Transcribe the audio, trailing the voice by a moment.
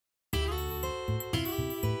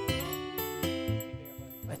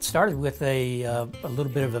It started with a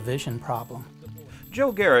little bit of a vision problem.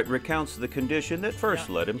 Joe Garrett recounts the condition that first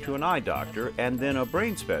led him to an eye doctor and then a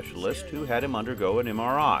brain specialist who had him undergo an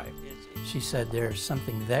MRI. She said, "There's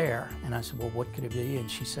something there." And I said, "Well, what could it be?" And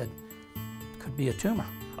she said, "Could be a tumor."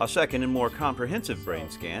 A second and more comprehensive brain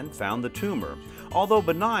scan found the tumor. Although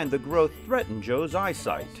benign, the growth threatened Joe's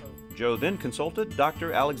eyesight. Joe then consulted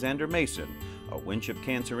Dr. Alexander Mason, a Winship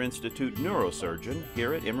Cancer Institute neurosurgeon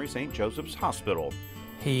here at Emory St. Joseph's Hospital.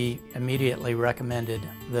 He immediately recommended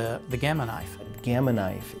the Gamma knife. Gamma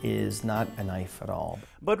knife is not a knife at all.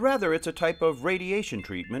 But rather it's a type of radiation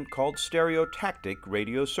treatment called stereotactic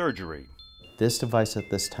radiosurgery. This device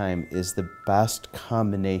at this time is the best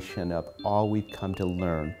combination of all we've come to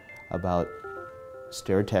learn about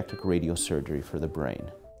stereotactic radiosurgery for the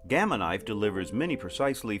brain. Gamma knife delivers many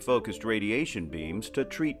precisely focused radiation beams to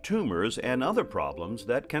treat tumors and other problems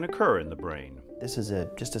that can occur in the brain. This is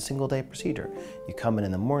just a single-day procedure. You come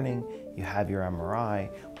in the morning, you have your MRI,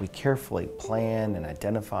 we carefully plan and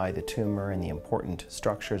identify the tumor and the important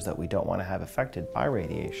structures that we don't want to have affected by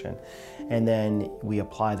radiation, and then we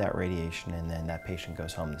apply that radiation, and then that patient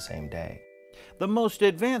goes home the same day. The most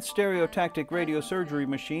advanced stereotactic radiosurgery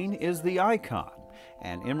machine is the Icon,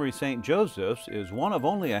 and Emory St. Joseph's is one of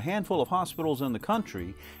only a handful of hospitals in the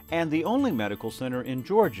country and the only medical center in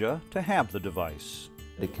Georgia to have the device.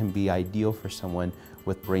 It can be ideal for someone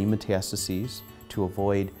with brain metastases to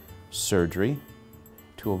avoid surgery,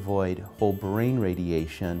 to avoid whole brain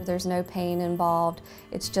radiation. There's no pain involved.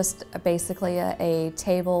 It's just basically a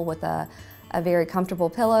table with a very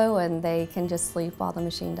comfortable pillow, and they can just sleep while the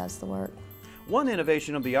machine does the work. One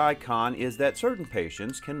innovation of the Icon is that certain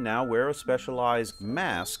patients can now wear a specialized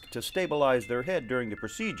mask to stabilize their head during the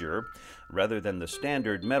procedure, rather than the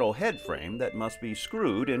standard metal head frame that must be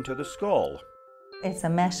screwed into the skull. It's a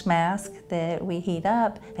mesh mask that we heat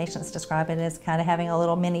up. Patients describe it as kind of having a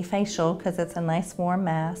little mini facial because it's a nice warm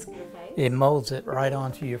mask. It molds it right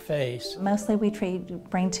onto your face. Mostly we treat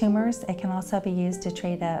brain tumors. It can also be used to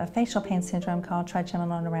treat a facial pain syndrome called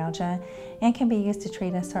trigeminal neuralgia, and can be used to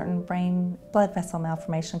treat a certain brain blood vessel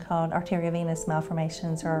malformation called arteriovenous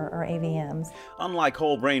malformations, or AVMs. Unlike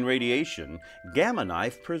whole brain radiation, Gamma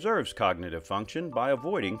knife preserves cognitive function by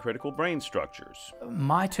avoiding critical brain structures.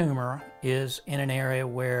 My tumor is in an area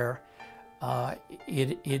where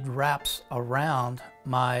it wraps around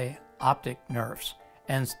my optic nerves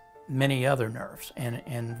and many other nerves and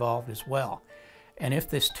involved as well. And if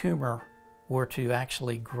this tumor were to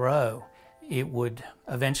actually grow, it would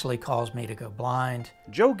eventually cause me to go blind.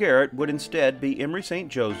 Joe Garrett would instead be Emory St.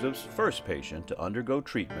 Joseph's first patient to undergo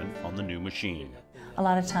treatment on the new machine. A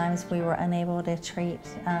lot of times we were unable to treat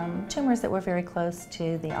tumors that were very close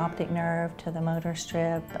to the optic nerve, to the motor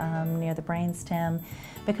strip, near the brainstem,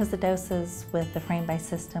 because the doses with the frame-based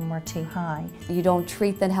system were too high. You don't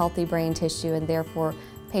treat the healthy brain tissue, and therefore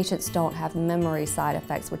patients don't have memory side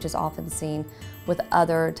effects, which is often seen with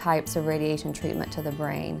other types of radiation treatment to the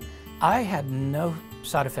brain. I had no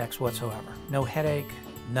side effects whatsoever, no headache,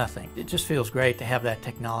 nothing. It just feels great to have that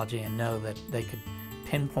technology and know that they could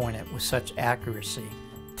pinpoint it with such accuracy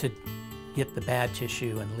to get the bad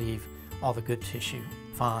tissue and leave all the good tissue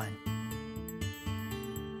fine.